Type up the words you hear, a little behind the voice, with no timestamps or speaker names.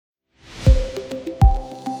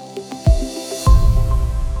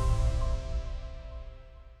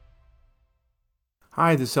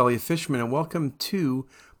Hi, this is Elliot Fishman, and welcome to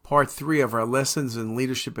part 3 of our lessons in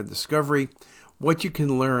leadership and discovery, what you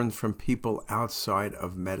can learn from people outside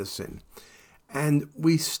of medicine. And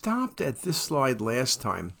we stopped at this slide last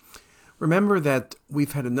time. Remember that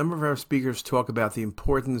we've had a number of our speakers talk about the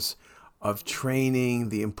importance of training,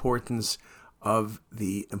 the importance of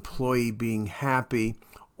the employee being happy,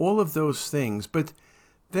 all of those things. But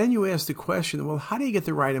then you ask the question, well, how do you get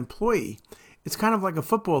the right employee? It's kind of like a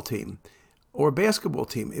football team or a basketball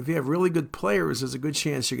team. If you have really good players, there's a good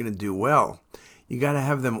chance you're going to do well. You got to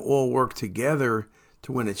have them all work together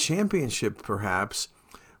to win a championship, perhaps.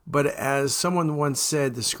 But as someone once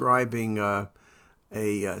said, describing a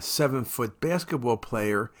 7-foot basketball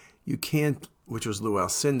player, you can't, which was Lou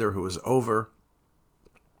Alcindor, who was over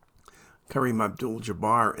Kareem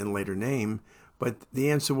Abdul-Jabbar in later name. But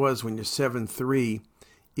the answer was, when you're 7'3",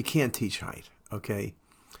 you can't teach height, okay?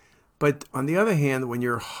 But on the other hand, when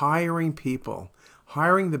you're hiring people,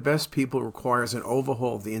 hiring the best people requires an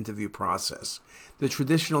overhaul of the interview process. The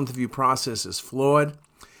traditional interview process is flawed.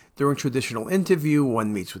 During traditional interview,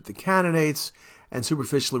 one meets with the candidates and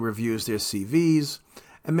superficially reviews their CVs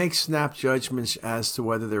and makes snap judgments as to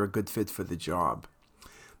whether they're a good fit for the job.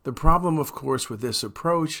 The problem, of course, with this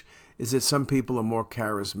approach is that some people are more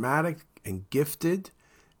charismatic and gifted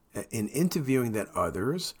in interviewing than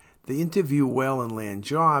others. They interview well and land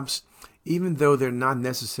jobs, even though they're not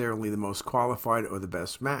necessarily the most qualified or the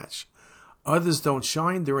best match. Others don't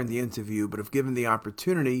shine during the interview, but if given the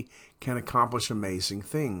opportunity, can accomplish amazing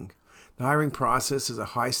things. The hiring process is a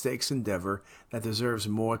high-stakes endeavor that deserves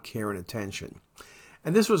more care and attention.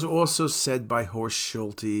 And this was also said by Horst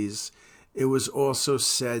Schultes. It was also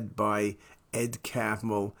said by Ed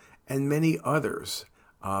Catmull and many others.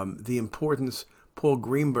 The importance, Paul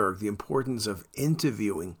Greenberg, the importance of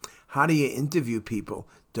interviewing. How do you interview people?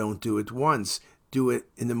 Don't do it once. Do it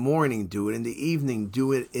in the morning. Do it in the evening.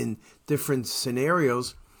 Do it in different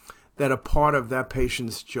scenarios that are part of that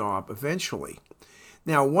patient's job eventually.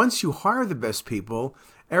 Now, once you hire the best people,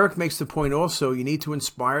 Eric makes the point also, you need to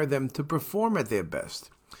inspire them to perform at their best.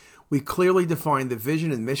 We clearly define the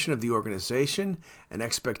vision and mission of the organization and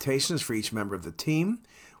expectations for each member of the team.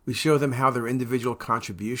 We show them how their individual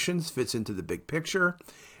contributions fits into the big picture,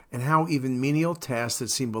 and how even menial tasks that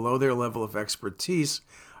seem below their level of expertise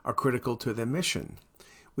are critical to their mission.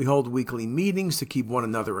 We hold weekly meetings to keep one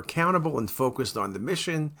another accountable and focused on the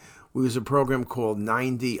mission. We use a program called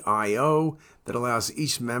 90IO that allows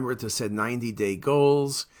each member to set 90-day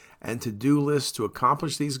goals and to-do lists to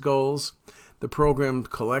accomplish these goals. The program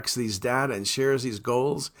collects these data and shares these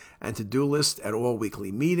goals and to-do lists at all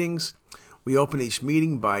weekly meetings. We open each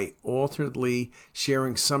meeting by alternately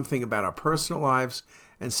sharing something about our personal lives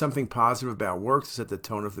and something positive about work to set the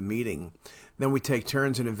tone of the meeting. Then we take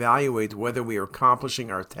turns and evaluate whether we are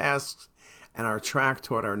accomplishing our tasks and our track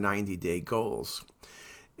toward our 90-day goals.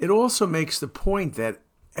 It also makes the point that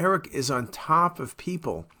Eric is on top of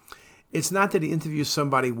people. It's not that he interviews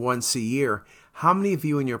somebody once a year. How many of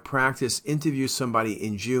you in your practice interview somebody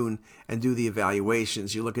in June and do the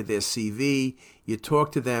evaluations? You look at their CV, you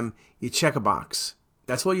talk to them, you check a box.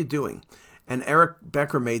 That's all you're doing. And Eric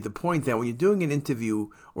Becker made the point that when you're doing an interview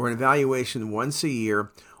or an evaluation once a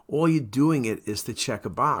year, all you're doing it is to check a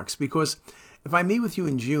box. Because if I meet with you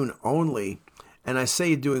in June only, and I say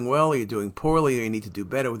you're doing well, or you're doing poorly, or you need to do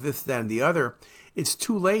better with this, that, and the other, it's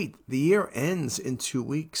too late. The year ends in 2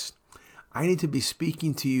 weeks. I need to be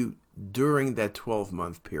speaking to you during that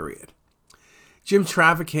 12-month period. Jim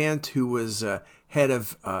Travacant, who was head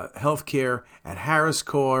of healthcare at Harris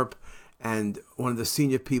Corp and one of the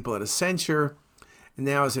senior people at Accenture, and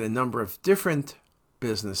now is in a number of different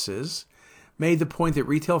businesses, made the point that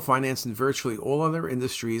retail finance and virtually all other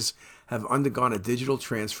industries have undergone a digital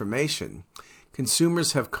transformation.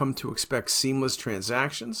 Consumers have come to expect seamless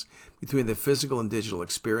transactions between their physical and digital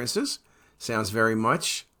experiences. Sounds very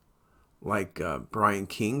much like Brian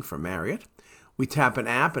King from Marriott. We tap an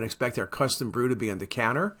app and expect our custom brew to be on the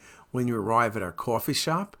counter when you arrive at our coffee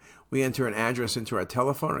shop. We enter an address into our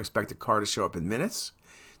telephone and expect a car to show up in minutes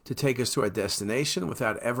to take us to our destination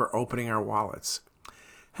without ever opening our wallets.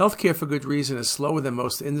 Healthcare, for good reason, is slower than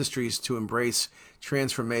most industries to embrace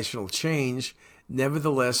transformational change.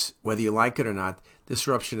 Nevertheless, whether you like it or not,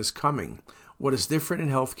 disruption is coming. What is different in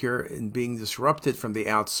healthcare in being disrupted from the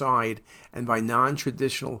outside and by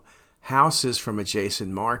non-traditional houses from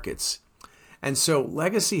adjacent markets. And so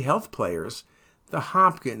legacy health players, the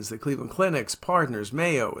Hopkins, the Cleveland Clinics, Partners,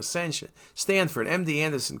 Mayo, Ascension, Stanford, MD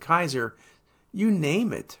Anderson, Kaiser, you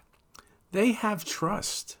name it, they have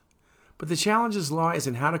trust. But the challenges lies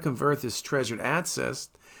in how to convert this treasured asset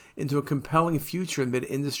into a compelling future amid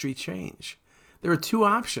industry change. There are two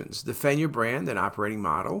options: defend your brand and operating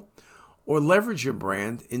model, or leverage your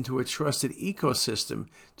brand into a trusted ecosystem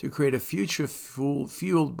to create a future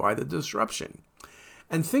fueled by the disruption.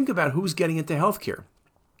 And think about who's getting into healthcare.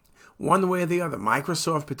 One way or the other.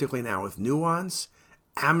 Microsoft, particularly now with Nuance,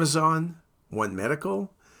 Amazon, One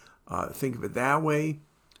Medical, think of it that way.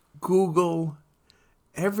 Google,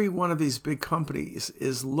 every one of these big companies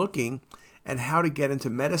is looking at how to get into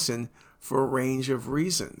medicine for a range of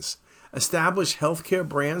reasons. Established healthcare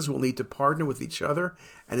brands will need to partner with each other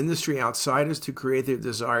and industry outsiders to create their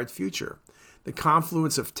desired future. The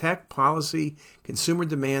confluence of tech, policy, consumer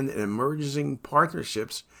demand, and emerging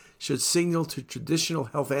partnerships should signal to traditional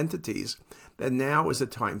health entities that now is the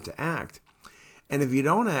time to act. And if you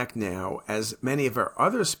don't act now, as many of our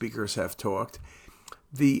other speakers have talked,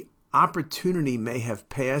 the opportunity may have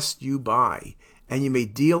passed you by, and you may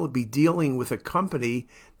be dealing with a company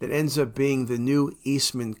that ends up being the new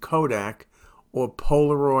Eastman Kodak or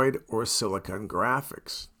Polaroid or Silicon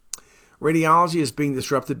Graphics. Radiology is being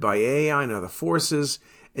disrupted by AI and other forces.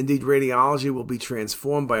 Indeed, radiology will be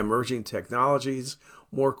transformed by emerging technologies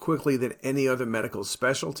more quickly than any other medical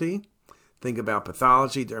specialty. Think about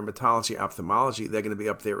pathology, dermatology, ophthalmology. They're going to be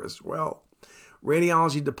up there as well.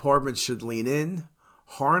 Radiology departments should lean in,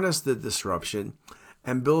 harness the disruption,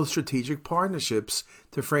 and build strategic partnerships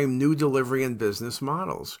to frame new delivery and business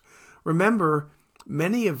models. Remember,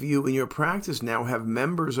 many of you in your practice now have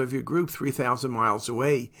members of your group 3,000 miles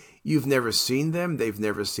away. You've never seen them, they've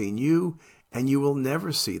never seen you, and you will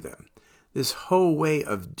never see them. This whole way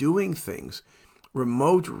of doing things,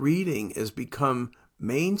 remote reading, has become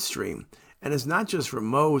mainstream. And it's not just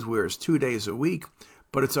remote where it's 2 days a week,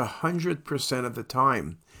 but it's 100% of the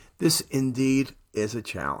time. This indeed is a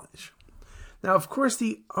challenge. Now, of course,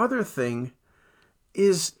 the other thing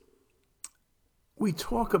is we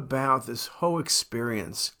talk about this whole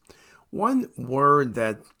experience. One word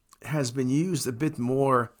that has been used a bit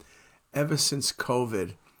more ever since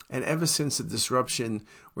COVID and ever since the disruption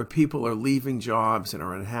where people are leaving jobs and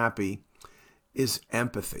are unhappy is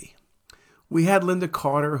empathy. We had Linda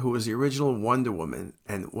Carter, who was the original Wonder Woman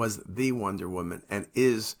and was the Wonder Woman and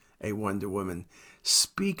is a Wonder Woman,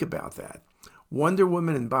 speak about that. Wonder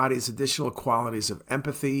Woman embodies additional qualities of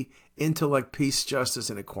empathy, intellect, peace, justice,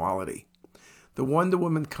 and equality. The Wonder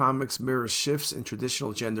Woman comics mirror shifts in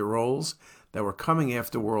traditional gender roles that were coming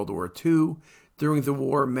after World War II. During the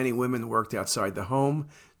war, many women worked outside the home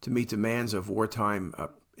to meet demands of wartime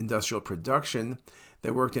industrial production.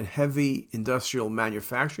 They worked in heavy industrial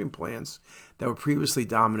manufacturing plants that were previously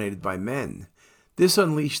dominated by men. This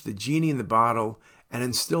unleashed the genie in the bottle and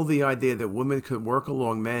instilled the idea that women could work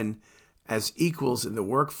along men as equals in the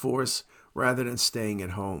workforce rather than staying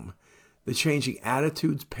at home. The changing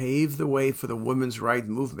attitudes paved the way for the women's rights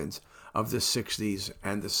movement of the 60s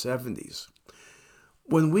and the 70s.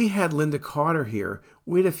 When we had Linda Carter here,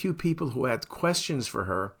 we had a few people who had questions for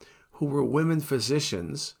her who were women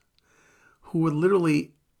physicians who were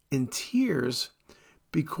literally in tears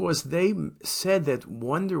because they said that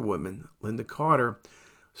Wonder Woman, Linda Carter,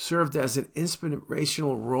 served as an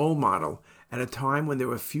inspirational role model at a time when there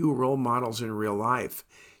were few role models in real life.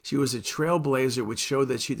 She was a trailblazer which showed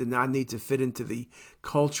that she did not need to fit into the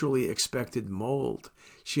culturally expected mold.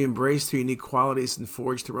 She embraced her unique qualities and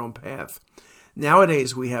forged her own path.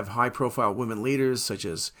 Nowadays, we have high-profile women leaders such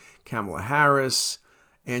as Kamala Harris,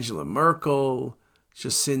 Angela Merkel,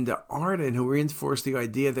 Jacinda Ardern, who reinforce the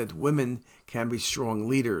idea that women can be strong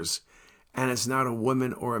leaders. And it's not a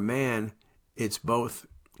woman or a man, it's both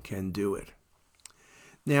can do it.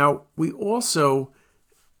 Now, we also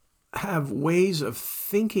have ways of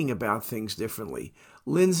thinking about things differently.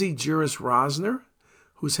 Lindsay Juris Rosner,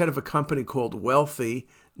 who's head of a company called Wellthy,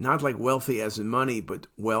 not like wealthy as in money, but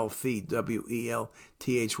wealthy,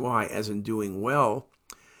 W-E-L-T-H-Y, as in doing well.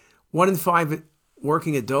 1 in 5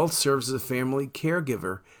 working adults serves as a family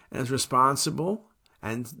caregiver and is responsible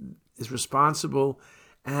and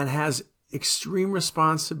has extreme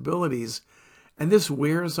responsibilities. And this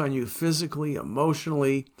wears on you physically,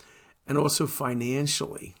 emotionally, and also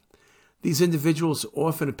financially. These individuals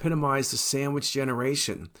often epitomize the sandwich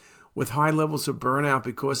generation, with high levels of burnout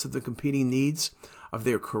because of the competing needs of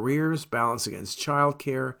their careers, balance against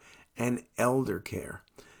childcare and elder care.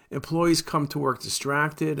 Employees come to work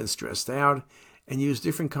distracted and stressed out and use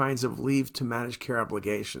different kinds of leave to manage care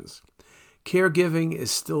obligations. Caregiving is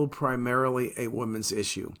still primarily a woman's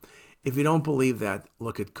issue. If you don't believe that,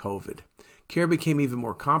 look at COVID. Care became even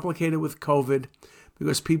more complicated with COVID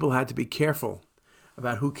because people had to be careful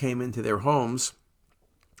about who came into their homes,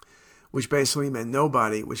 which basically meant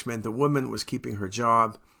nobody, which meant the woman was keeping her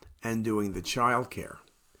job and doing the child care.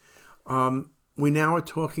 We now are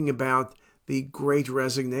talking about the Great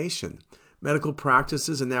Resignation. Medical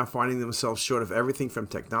practices are now finding themselves short of everything from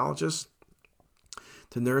technologists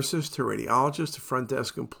to nurses to radiologists to front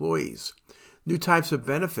desk employees. New types of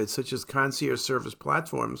benefits, such as concierge service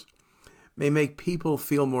platforms, may make people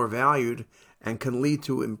feel more valued and can lead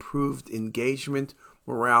to improved engagement,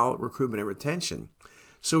 morale, recruitment, and retention.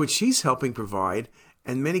 So what she's helping provide,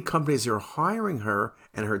 and many companies are hiring her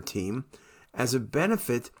and her team as a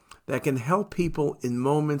benefit that can help people in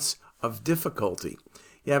moments of difficulty.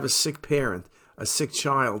 You have a sick parent, a sick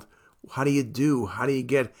child. How do you do? How do you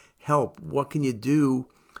get help? What can you do?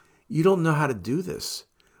 You don't know how to do this.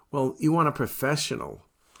 Well, you want a professional,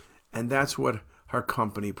 and that's what her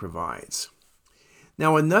company provides.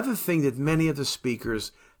 Now, another thing that many of the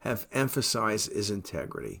speakers have emphasized is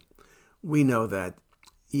integrity. We know that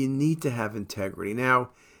you need to have integrity. Now,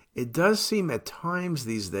 it does seem at times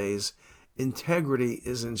these days integrity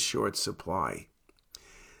is in short supply.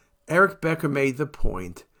 Eric Becker made the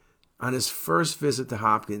point on his first visit to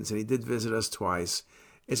Hopkins, and he did visit us twice.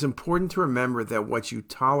 It's important to remember that what you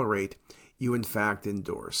tolerate, you in fact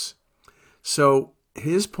endorse. So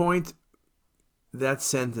his point, that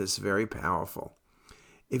sentence, very powerful.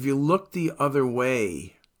 If you look the other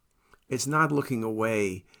way, it's not looking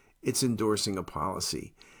away, it's endorsing a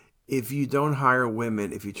policy. If you don't hire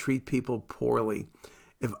women, if you treat people poorly,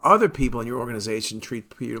 if other people in your organization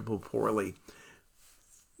treat people poorly,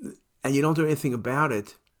 and you don't do anything about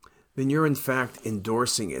it, then you're in fact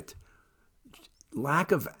endorsing it.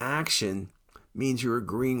 Lack of action means you're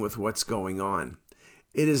agreeing with what's going on.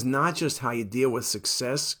 It is not just how you deal with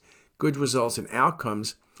success, good results, and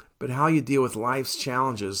outcomes, but how you deal with life's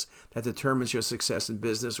challenges that determines your success in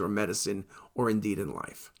business or medicine or indeed in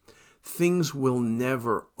life. Things will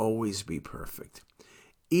never always be perfect.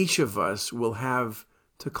 Each of us will have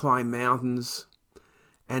to climb mountains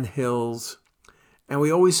and hills, and we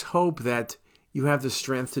always hope that you have the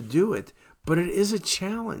strength to do it, but it is a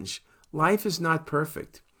challenge. Life is not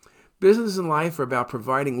perfect. Business and life are about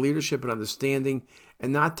providing leadership and understanding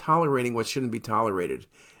and not tolerating what shouldn't be tolerated.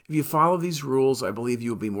 If you follow these rules, I believe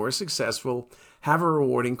you will be more successful, have a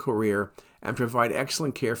rewarding career, and provide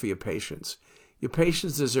excellent care for your patients. Your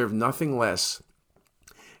patients deserve nothing less,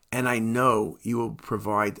 and I know you will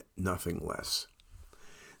provide nothing less.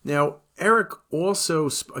 Now, Eric also,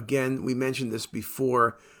 again, we mentioned this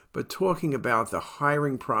before, but talking about the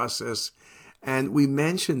hiring process, and we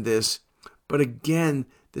mentioned this, but again,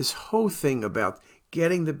 this whole thing about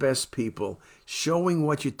getting the best people, showing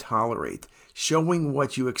what you tolerate, showing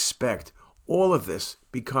what you expect, all of this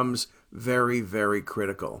becomes very, very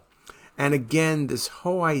critical. And again, this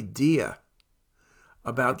whole idea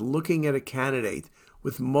about looking at a candidate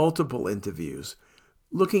with multiple interviews,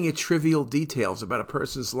 looking at trivial details about a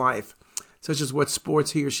person's life, such as what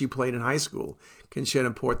sports he or she played in high school, can shed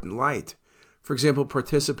important light. For example,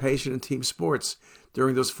 participation in team sports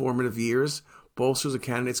during those formative years bolsters a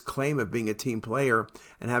candidate's claim of being a team player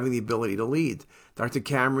and having the ability to lead. Dr.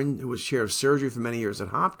 Cameron, who was chair of surgery for many years at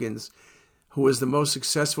Hopkins, who was the most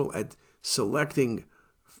successful at selecting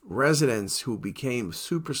residents who became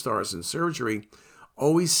superstars in surgery,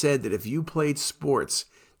 always said that if you played sports,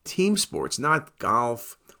 team sports, not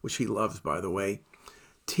golf, which he loves, by the way,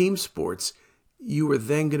 team sports, you were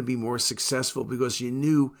then going to be more successful because you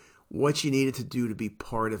knew what you needed to do to be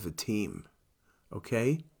part of a team.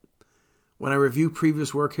 Okay? When I review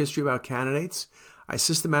previous work history about candidates, I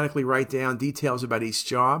systematically write down details about each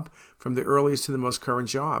job, from the earliest to the most current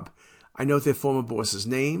job. I note their former bosses'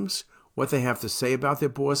 names, what they have to say about their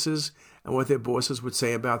bosses, and what their bosses would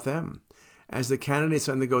say about them. As the candidates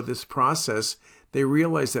undergo this process, they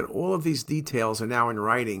realize that all of these details are now in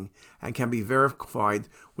writing and can be verified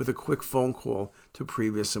with a quick phone call to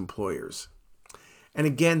previous employers. And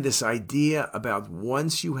again, this idea about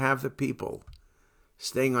once you have the people,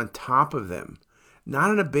 staying on top of them,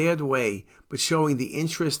 not in a bad way, but showing the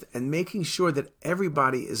interest and making sure that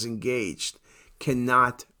everybody is engaged,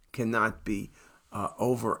 cannot be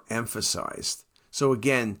overemphasized. So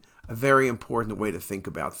again, a very important way to think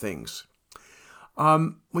about things.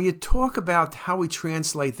 When you talk about how we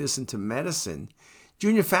translate this into medicine,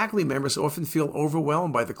 junior faculty members often feel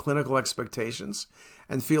overwhelmed by the clinical expectations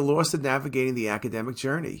and feel lost in navigating the academic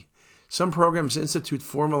journey. Some programs institute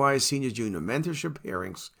formalized senior-junior mentorship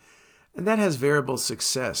pairings, and that has variable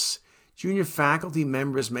success. Junior faculty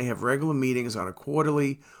members may have regular meetings on a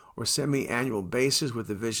quarterly or semi-annual basis with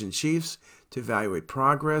division chiefs to evaluate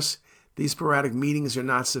progress. These sporadic meetings are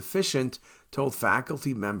not sufficient to hold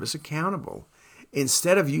faculty members accountable.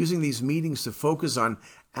 Instead of using these meetings to focus on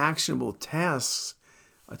actionable tasks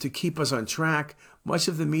to keep us on track, much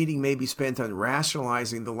of the meeting may be spent on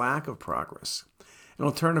rationalizing the lack of progress. An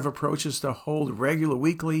alternative approach is to hold regular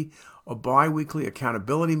weekly or bi-weekly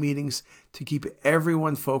accountability meetings to keep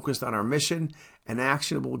everyone focused on our mission and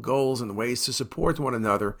actionable goals and ways to support one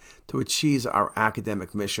another to achieve our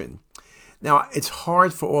academic mission. Now, it's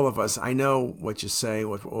hard for all of us. I know what you say,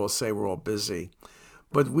 what we all say, we're all busy.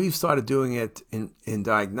 But we've started doing it in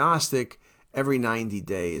diagnostic every 90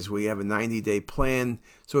 days. We have a 90-day plan,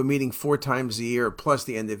 so we're meeting 4 times a year plus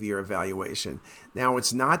the end-of-year evaluation. Now,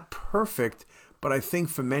 it's not perfect, but I think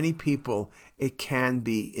for many people, it can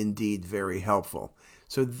be indeed very helpful.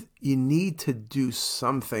 So you need to do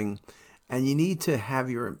something, and you need to have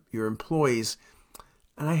your employees,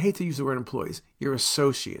 and I hate to use the word employees, your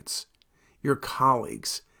associates, your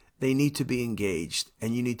colleagues, they need to be engaged,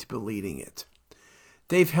 and you need to be leading it.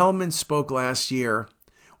 Dave Hellman spoke last year.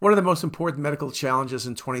 One of the most important medical challenges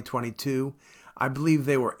in 2022, I believe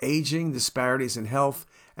they were aging, disparities in health,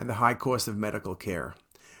 and the high cost of medical care.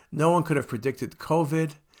 No one could have predicted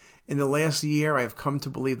COVID. In the last year, I have come to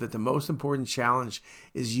believe that the most important challenge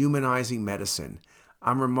is humanizing medicine.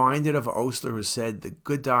 I'm reminded of Osler, who said, the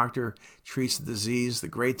good doctor treats the disease, the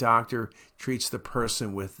great doctor treats the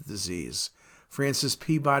person with the disease. Francis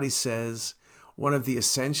Peabody says, one of the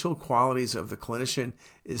essential qualities of the clinician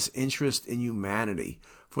is interest in humanity,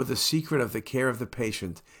 for the secret of the care of the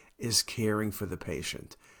patient is caring for the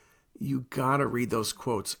patient. You gotta read those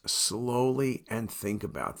quotes slowly and think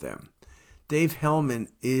about them. Dave Hellman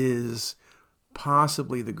is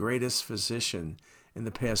possibly the greatest physician in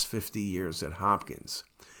the past 50 years at Hopkins.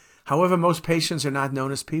 However, most patients are not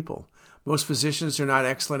known as people. Most physicians are not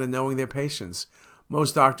excellent in knowing their patients.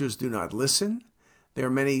 Most doctors do not listen. There are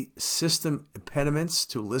many system impediments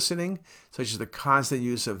to listening, such as the constant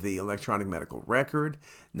use of the electronic medical record.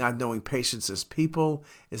 Not knowing patients as people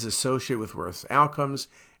is associated with worse outcomes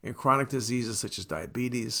in chronic diseases such as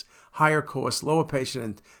diabetes, higher costs, lower patient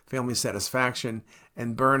and family satisfaction,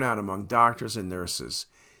 and burnout among doctors and nurses.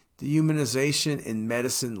 Dehumanization in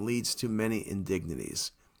medicine leads to many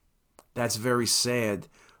indignities. That's very sad,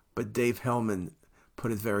 but Dave Hellman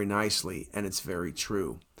put it very nicely, and it's very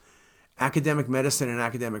true. Academic medicine and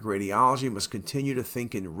academic radiology must continue to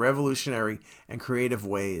think in revolutionary and creative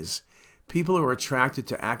ways. People who are attracted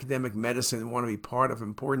to academic medicine want to be part of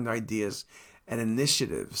important ideas and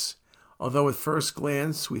initiatives. Although at first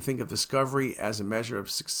glance we think of discovery as a measure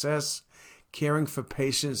of success, caring for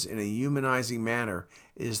patients in a humanizing manner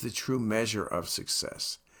is the true measure of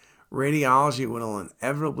success. Radiology will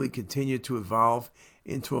inevitably continue to evolve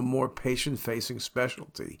into a more patient-facing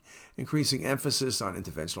specialty, increasing emphasis on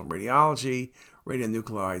interventional radiology,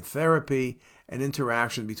 radionuclide therapy, and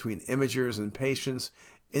interaction between imagers and patients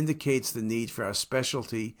indicates the need for our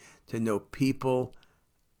specialty to know people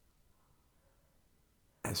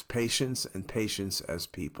as patients and patients as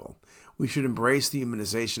people. We should embrace the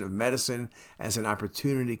humanization of medicine as an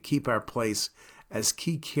opportunity to keep our place as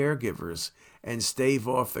key caregivers and stave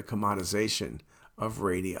off the commoditization of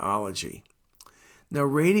radiology. Now,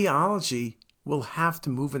 radiology will have to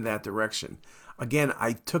move in that direction. Again,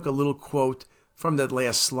 I took a little quote from that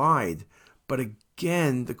last slide, but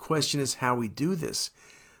again, the question is how we do this.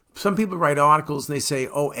 Some people write articles and they say,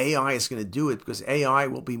 oh, AI is going to do it because AI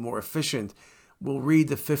will be more efficient. We'll read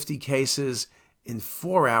the 50 cases in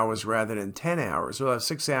 4 hours rather than 10 hours. We'll have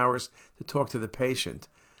 6 hours to talk to the patient.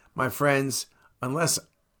 My friends, unless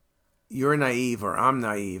you're naive or I'm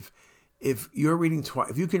naive, if you're reading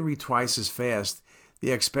if you can read twice as fast,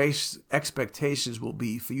 the expectations will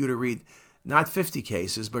be for you to read not 50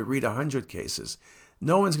 cases, but read 100 cases.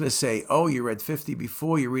 No one's going to say, oh, you read 50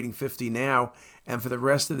 before, you're reading 50 now, and for the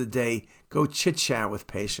rest of the day, go chit-chat with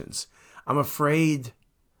patients. I'm afraid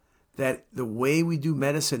that the way we do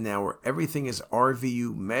medicine now, where everything is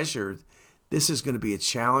RVU measured, this is going to be a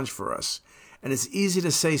challenge for us. And it's easy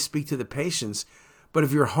to say, speak to the patients, but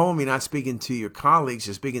if you're home, you're not speaking to your colleagues,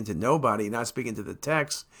 you're speaking to nobody, you're not speaking to the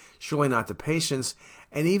techs, surely not the patients.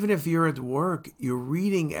 And even if you're at work, you're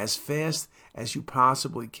reading as fast as you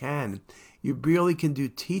possibly can. You barely can do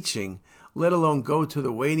teaching, let alone go to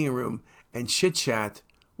the waiting room and chit-chat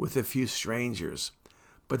with a few strangers.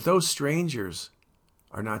 But those strangers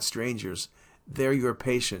are not strangers. They're your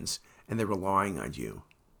patients, and they're relying on you.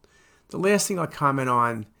 The last thing I'll comment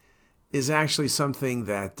on is actually something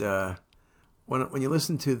that when you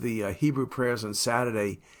listen to the Hebrew prayers on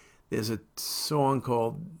Saturday, there's a song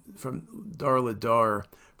called From Dar Ladar,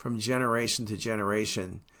 From Generation to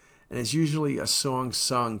Generation. And it's usually a song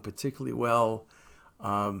sung particularly well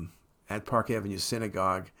at Park Avenue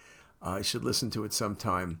Synagogue. You should listen to it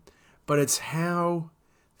sometime. But it's how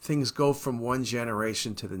things go from one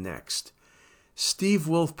generation to the next. Steve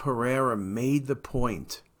Wolf Pereira made the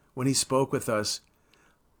point when he spoke with us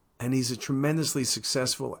and he's a tremendously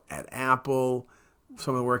successful at Apple,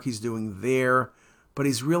 some of the work he's doing there, but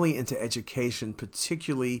he's really into education,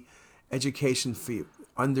 particularly education for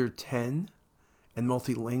under 10 and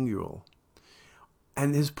multilingual.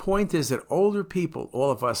 And his point is that older people,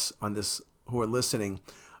 all of us on this who are listening,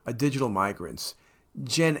 are digital migrants.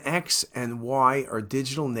 Gen X and Y are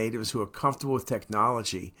digital natives who are comfortable with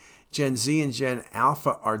technology. Gen Z and Gen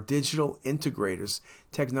Alpha are digital integrators.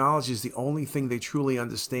 Technology is the only thing they truly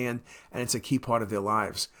understand, and it's a key part of their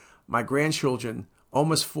lives. My grandchildren,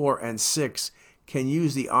 almost 4 and 6, can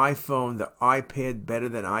use the iPhone, the iPad better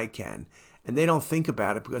than I can. And they don't think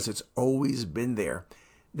about it because it's always been there.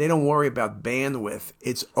 They don't worry about bandwidth.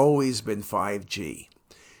 It's always been 5G.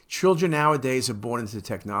 Children nowadays are born into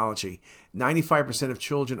technology. 95% of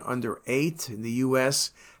children under 8 in the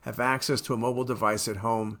U.S. have access to a mobile device at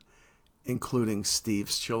home, including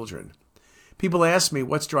Steve's children. People ask me,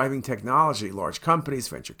 what's driving technology? Large companies,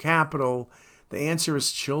 venture capital? The answer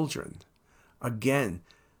is children. Again,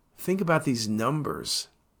 think about these numbers.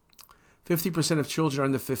 50% of children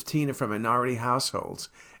under 15 are from minority households,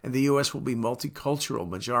 and the U.S. will be multicultural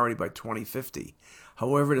majority by 2050.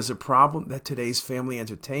 However, it is a problem that today's family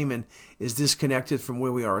entertainment is disconnected from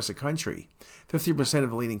where we are as a country. 50%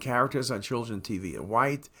 of the leading characters on children's TV are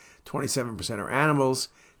white, 27% are animals,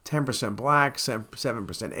 10% black,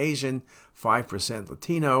 7% Asian, 5%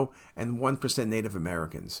 Latino, and 1% Native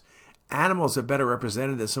Americans. Animals are better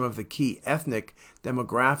represented as some of the key ethnic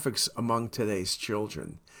demographics among today's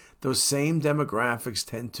children. Those same demographics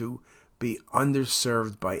tend to be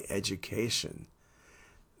underserved by education.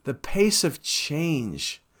 The pace of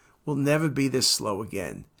change will never be this slow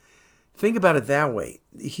again. Think about it that way.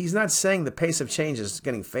 He's not saying the pace of change is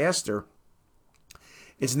getting faster.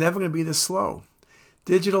 It's never going to be this slow.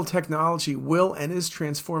 Digital technology will and is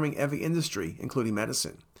transforming every industry, including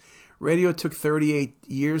medicine. Radio took 38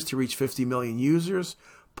 years to reach 50 million users.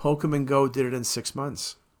 Pokemon Go did it in 6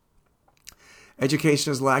 months. Education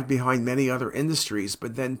has lagged behind many other industries,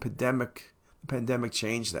 but then the pandemic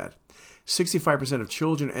changed that. 65% of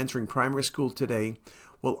children entering primary school today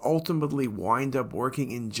will ultimately wind up working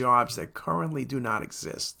in jobs that currently do not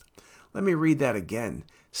exist. Let me read that again.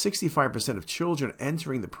 65% of children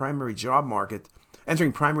entering the primary job market,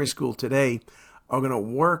 entering primary school today, are going to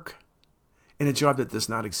work in a job that does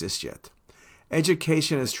not exist yet.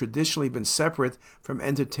 Education has traditionally been separate from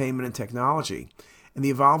entertainment and technology. In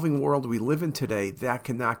the evolving world we live in today, that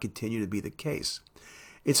cannot continue to be the case.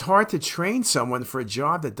 It's hard to train someone for a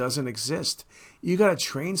job that doesn't exist. You got to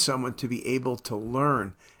train someone to be able to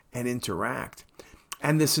learn and interact.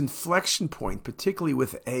 And this inflection point, particularly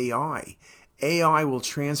with AI will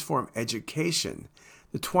transform education.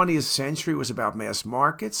 The 20th century was about mass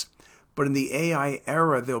markets, but in the AI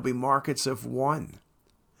era, there will be markets of one.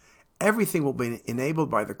 Everything will be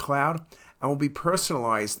enabled by the cloud and will be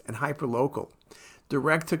personalized and hyperlocal.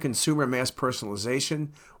 Direct-to-consumer mass personalization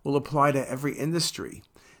will apply to every industry.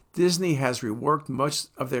 Disney has reworked much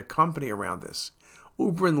of their company around this.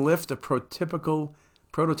 Uber and Lyft are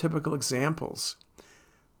prototypical examples.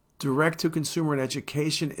 Direct-to-consumer in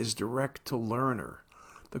education is direct-to-learner.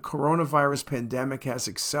 The coronavirus pandemic has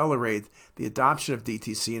accelerated the adoption of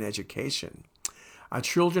DTC in education. Our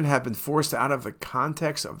children have been forced out of the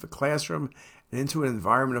context of the classroom and into an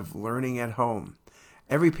environment of learning at home.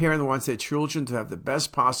 Every parent wants their children to have the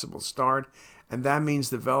best possible start, and that means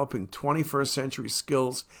developing 21st century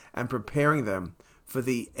skills and preparing them for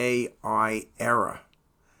the AI era.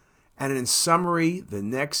 And in summary, the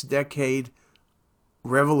next decade,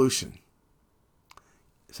 revolution.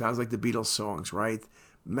 Sounds like the Beatles songs, right?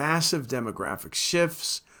 Massive demographic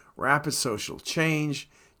shifts, rapid social change,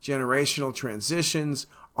 generational transitions,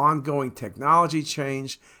 ongoing technology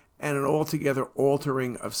change, and an altogether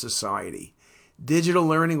altering of society. Digital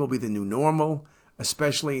learning will be the new normal,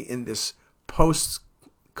 especially in this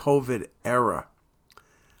post-COVID era.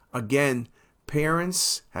 Again,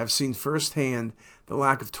 parents have seen firsthand the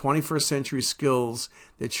lack of 21st century skills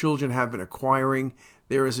that children have been acquiring.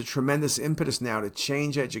 There is a tremendous impetus now to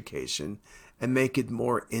change education and make it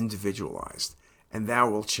more individualized, and that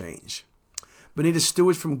will change. Bonita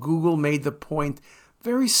Stewart from Google made the point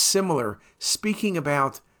very similar, speaking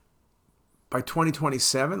about by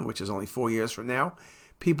 2027, which is only 4 years from now,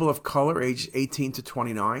 people of color aged 18 to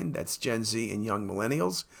 29, that's Gen Z and young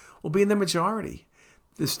millennials, will be in the majority.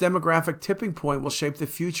 This demographic tipping point will shape the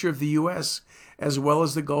future of the U.S. as well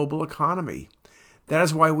as the global economy. That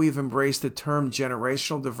is why we've embraced the term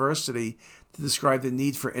generational diversity to describe the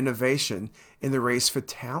need for innovation in the race for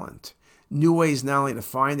talent. New ways not only to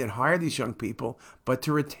find and hire these young people, but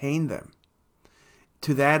to retain them.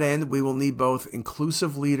 To that end, we will need both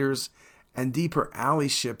inclusive leaders and deeper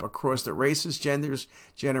allyship across the races, genders,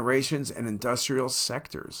 generations, and industrial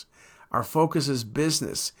sectors. Our focus is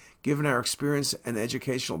business, given our experience and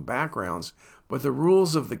educational backgrounds, but the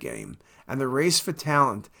rules of the game and the race for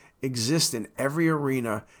talent exist in every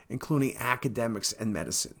arena, including academics and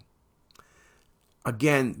medicine.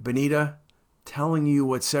 Again, Benita, telling you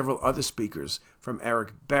what several other speakers, from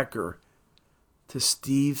Eric Becker to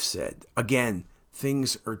Steve, said. Again,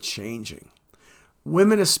 things are changing.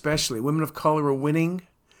 Women especially, women of color, are winning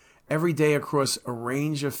every day across a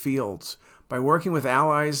range of fields. By working with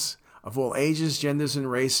allies of all ages, genders, and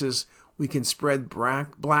races, we can spread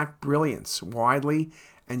black brilliance widely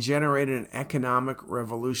and generate an economic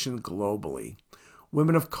revolution globally.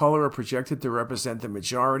 Women of color are projected to represent the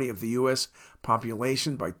majority of the U.S.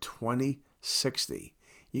 population by 2060.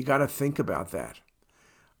 You got to think about that.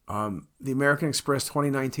 The American Express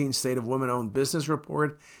 2019 State of Women-Owned Business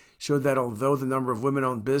Report showed that although the number of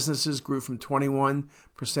women-owned businesses grew from 21%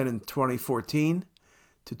 in 2014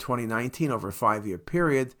 to 2019 over a 5-year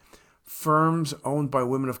period, firms owned by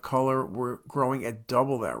women of color were growing at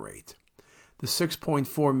double that rate. The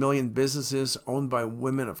 6.4 million businesses owned by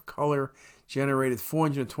women of color generated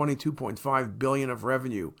 $422.5 billion of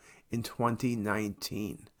revenue in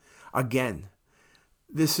 2019. Again,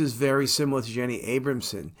 this is very similar to Jenny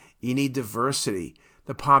Abramson. You need diversity.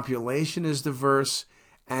 The population is diverse,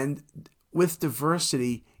 and with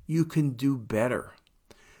diversity, you can do better.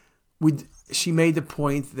 She made the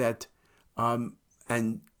point that,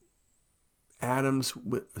 and Adams,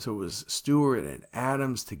 so it was Stewart and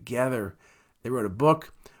Adams together, they wrote a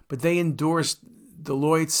book, but they endorsed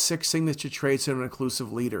Deloitte's 6 signature traits of an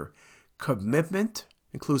inclusive leader. Commitment.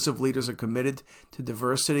 Inclusive leaders are committed to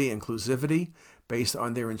diversity and inclusivity based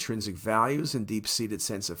on their intrinsic values and deep-seated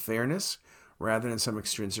sense of fairness, rather than some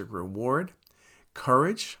extrinsic reward.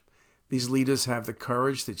 Courage. These leaders have the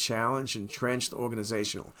courage to challenge entrenched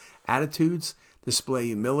organizational attitudes, display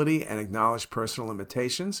humility, and acknowledge personal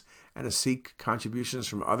limitations, and to seek contributions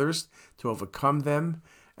from others to overcome them.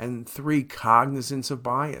 And 3, cognizance of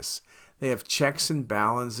bias. They have checks and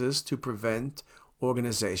balances to prevent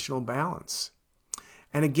organizational balance.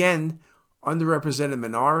 And again, underrepresented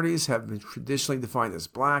minorities have been traditionally defined as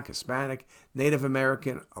Black, Hispanic, Native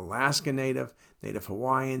American, Alaska Native, Native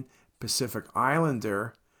Hawaiian, Pacific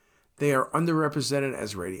Islander. They are underrepresented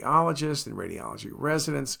as radiologists and radiology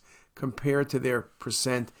residents compared to their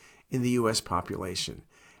percent in the U.S. population.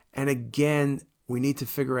 And again, we need to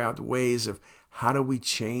figure out ways of how do we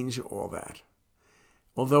change all that.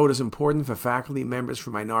 Although it is important for faculty members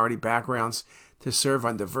from minority backgrounds to serve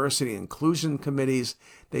on diversity and inclusion committees,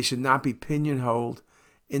 they should not be pigeonholed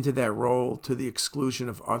into that role to the exclusion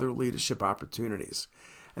of other leadership opportunities.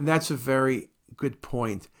 And that's a very good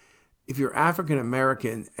point. If you're African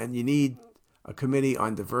American and you need a committee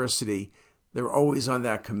on diversity, they're always on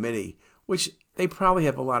that committee, which they probably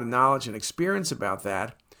have a lot of knowledge and experience about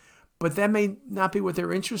that, but that may not be what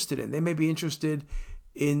they're interested in. They may be interested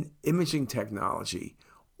in imaging technology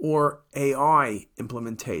or AI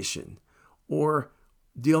implementation or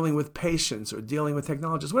dealing with patients or dealing with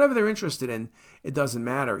technologists. Whatever they're interested in, it doesn't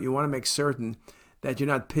matter. You want to make certain that you're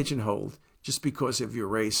not pigeonholed just because of your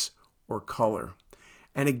race or color.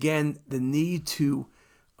 And again, the need to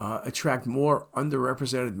attract more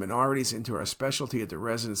underrepresented minorities into our specialty at the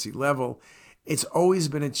residency level, it's always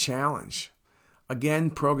been a challenge. Again,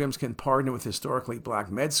 programs can partner with historically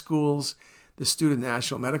Black med schools, the Student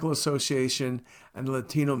National Medical Association, and the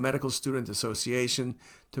Latino Medical Student Association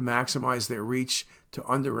to maximize their reach to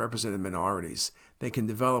underrepresented minorities. They can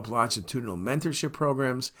develop longitudinal mentorship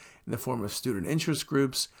programs in the form of student interest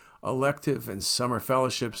groups, elective and summer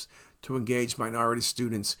fellowships to engage minority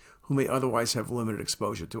students who may otherwise have limited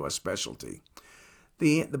exposure to our specialty.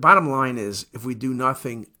 The bottom line is, if we do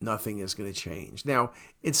nothing, nothing is going to change. Now,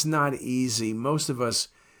 it's not easy. Most of us,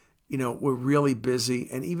 we're really busy.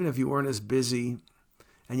 And even if you weren't as busy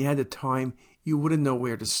and you had the time, you wouldn't know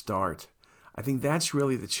where to start. I think that's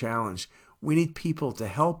really the challenge. We need people to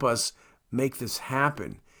help us make this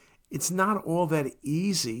happen. It's not all that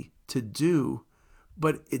easy to do,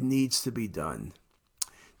 but it needs to be done.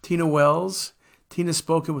 Tina Wells. Tina's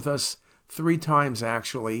spoken with us 3 times,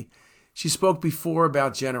 actually. She spoke before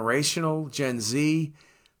about generational, Gen Z,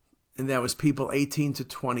 and that was people 18 to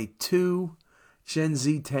 22. Gen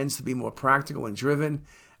Z tends to be more practical and driven,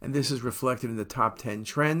 and this is reflected in the top 10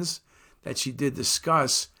 trends that she did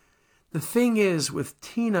discuss. The thing is, with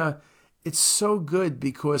Tina, it's so good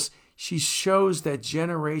because she shows that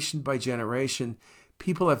generation by generation,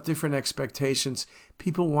 people have different expectations.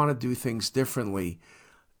 People want to do things differently.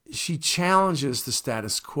 She challenges the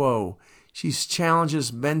status quo. She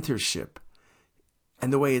challenges mentorship.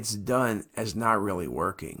 and the way it's done is not really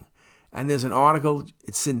working. And there's an article,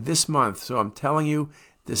 it's in this month, so I'm telling you,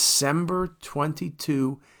 December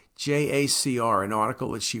 22, JACR, an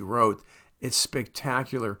article that she wrote. It's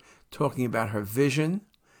spectacular, talking about her vision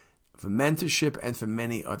for mentorship and for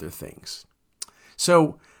many other things.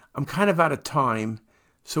 So I'm kind of out of time.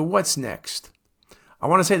 So what's next? I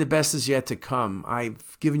want to say the best is yet to come.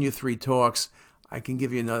 I've given you 3 talks. I can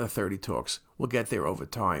give you another 30 talks. We'll get there over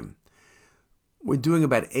time. We're doing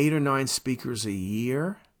about 8 or 9 speakers a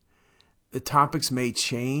year. The topics may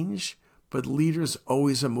change, but leaders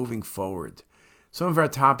always are moving forward. Some of our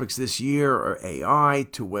topics this year are AI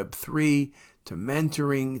to Web3 to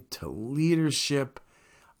mentoring to leadership.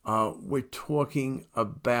 We're talking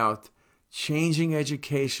about changing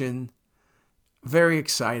education. Very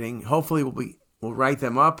exciting. Hopefully we'll write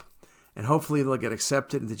them up, and hopefully they'll get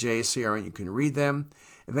accepted into JACR and you can read them.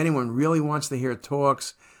 If anyone really wants to hear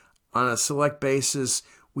talks on a select basis,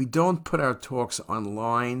 we don't put our talks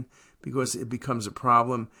online because it becomes a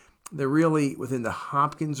problem. They're really within the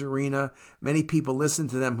Hopkins arena. Many people listen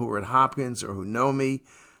to them who are at Hopkins or who know me,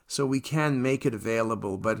 so we can make it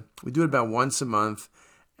available. But we do it about once a month,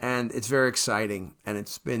 and it's very exciting, and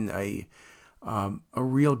it's been a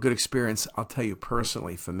real good experience, I'll tell you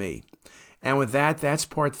personally, for me. And with that, that's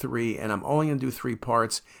part 3, and I'm only going to do 3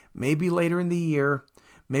 parts. Maybe later in the year,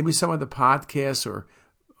 maybe some of the podcasts or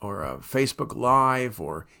Facebook Live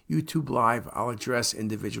or YouTube Live, I'll address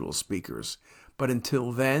individual speakers. But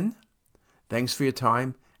until then, thanks for your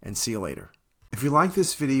time, and see you later. If you like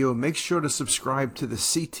this video, make sure to subscribe to the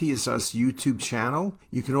CT is Us YouTube channel.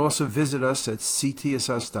 You can also visit us at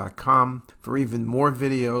ctsus.com for even more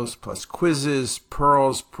videos, plus quizzes,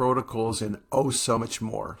 pearls, protocols, and oh so much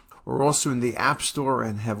more. We're also in the App Store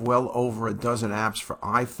and have well over a dozen apps for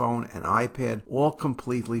iPhone and iPad, all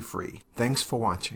completely free. Thanks for watching.